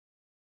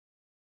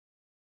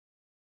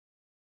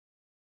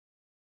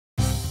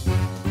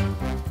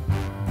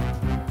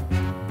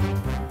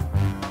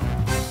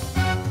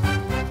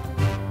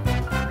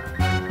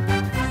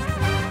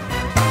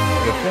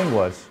thing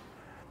was,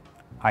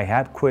 I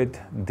had quit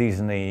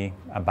Disney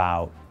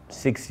about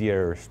 6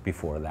 years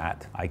before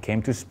that. I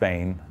came to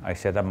Spain, I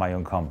set up my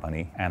own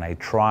company, and I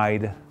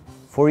tried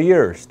for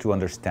years to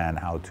understand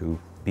how to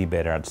be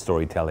better at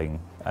storytelling,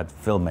 at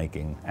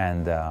filmmaking.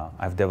 And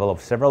I've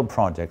developed several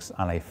projects,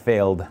 and I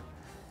failed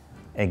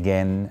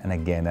again and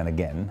again and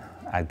again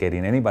at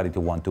getting anybody to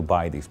want to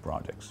buy these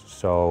projects.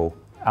 So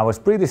I was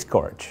pretty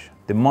discouraged.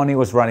 The money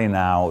was running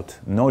out,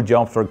 no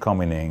jobs were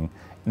coming in,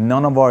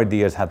 none of our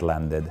ideas had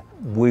landed.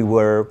 We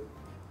were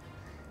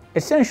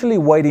essentially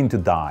waiting to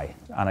die.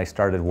 And I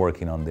started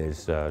working on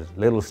this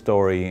little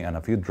story and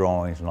a few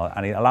drawings and all,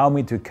 and it allowed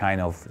me to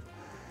kind of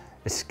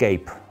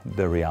escape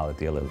the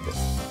reality a little bit.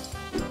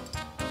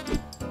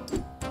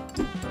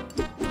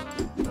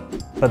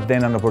 But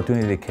then an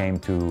opportunity came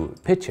to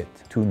pitch it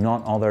to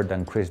none other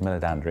than Chris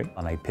Meledandri,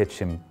 and I pitched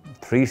him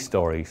 3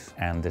 stories,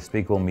 and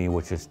Despicable Me,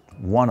 which is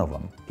one of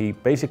them. He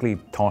basically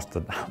tossed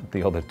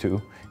the other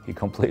 2. He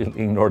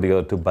completely ignored the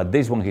other 2, but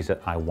this one he said,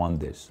 I want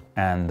this.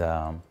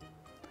 And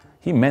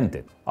he meant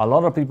it. A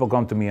lot of people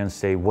come to me and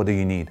say, what do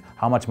you need?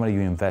 How much money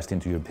you invest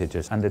into your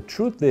pitches? And the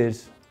truth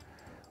is,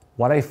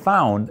 what I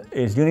found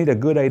is you need a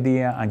good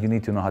idea and you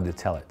need to know how to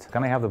tell it.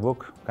 Can I have the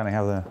book? Can I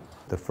have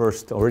the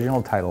first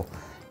original title,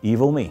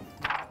 Evil Me?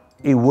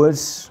 It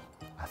was,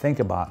 I think,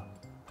 about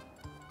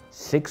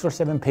 6 or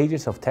 7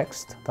 pages of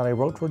text that I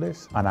wrote for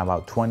this and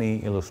about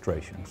 20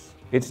 illustrations.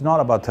 It's not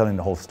about telling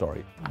the whole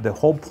story. The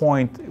whole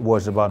point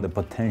was about the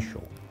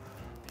potential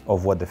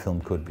of what the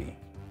film could be.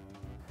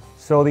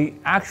 So the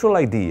actual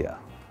idea,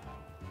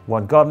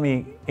 what got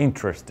me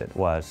interested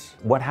was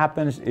what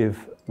happens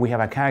if we have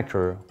a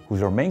character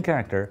who's our main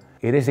character,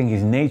 it is in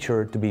his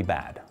nature to be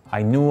bad.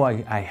 I knew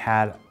I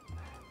had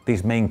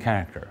this main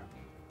character,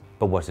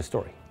 but what's the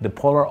story? The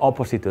polar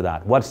opposite to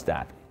that, what's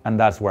that? And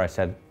that's where I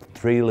said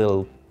 3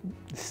 little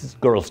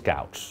Girl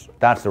Scouts.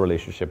 That's the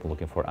relationship we're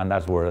looking for, and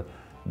that's where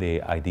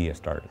the idea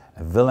started.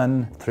 A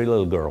villain, 3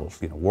 little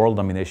girls, world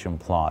domination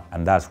plot,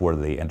 and that's where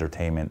the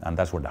entertainment, and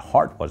that's where the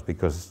heart was,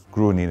 because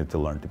Gru needed to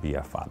learn to be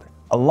a father.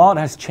 A lot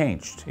has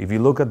changed. If you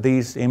look at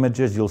these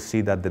images, you'll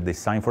see that the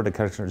design for the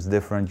character is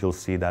different. You'll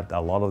see that a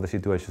lot of the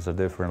situations are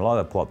different, a lot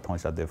of the plot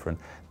points are different.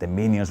 The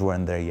minions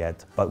weren't there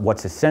yet. But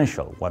what's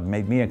essential, what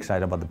made me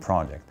excited about the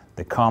project,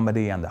 the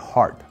comedy and the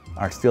heart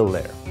are still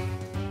there.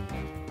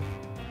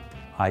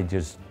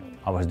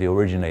 I was the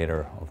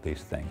originator of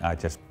this thing. I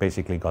just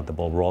basically got the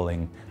ball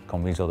rolling,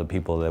 convinced other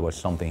people there was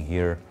something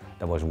here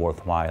that was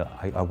worthwhile.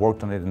 I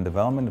worked on it in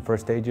development, the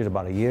first stages,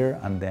 about a year,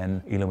 and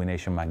then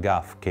Illumination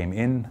McGuff came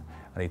in,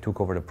 and they took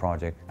over the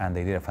project, and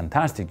they did a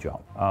fantastic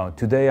job.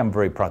 Today, I'm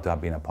very proud to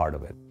have been a part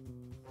of it.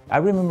 I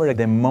remember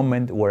the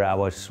moment where I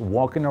was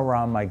walking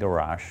around my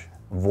garage,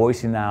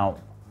 voicing out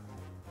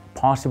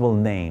possible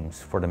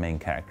names for the main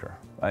character.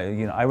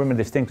 I remember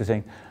distinctly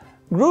saying,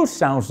 Gru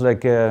sounds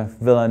like a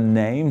villain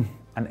name,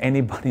 and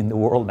anybody in the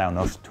world now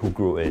knows who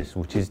Gru is,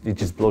 it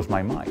just blows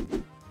my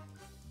mind.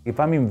 If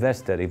I'm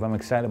invested, if I'm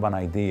excited about an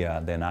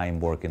idea, then I'm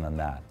working on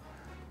that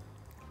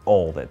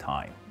all the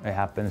time. It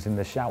happens in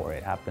the shower,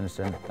 it happens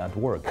at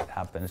work, it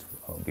happens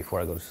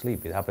before I go to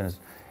sleep, it happens,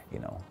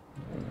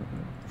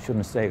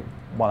 shouldn't say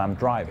while I'm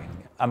driving.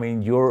 I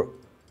mean, your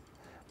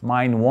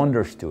mind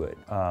wanders to it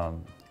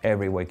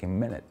every waking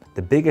minute.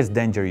 The biggest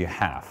danger you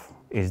have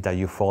is that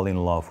you fall in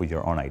love with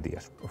your own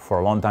ideas. For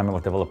a long time I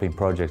was developing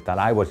projects that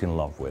I was in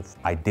love with.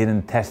 I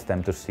didn't test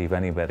them to see if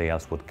anybody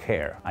else would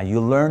care. And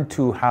you learn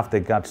to have the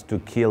guts to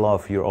kill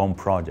off your own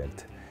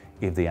project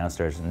if the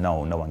answer is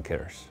no, no one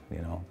cares,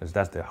 because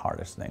that's the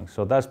hardest thing.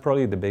 So that's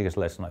probably the biggest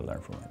lesson I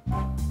learned from it.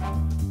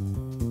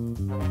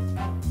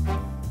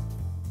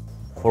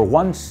 For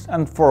once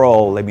and for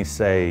all, let me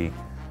say,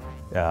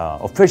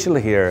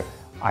 officially here,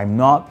 I'm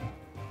not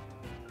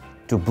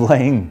to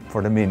blame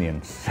for the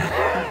minions.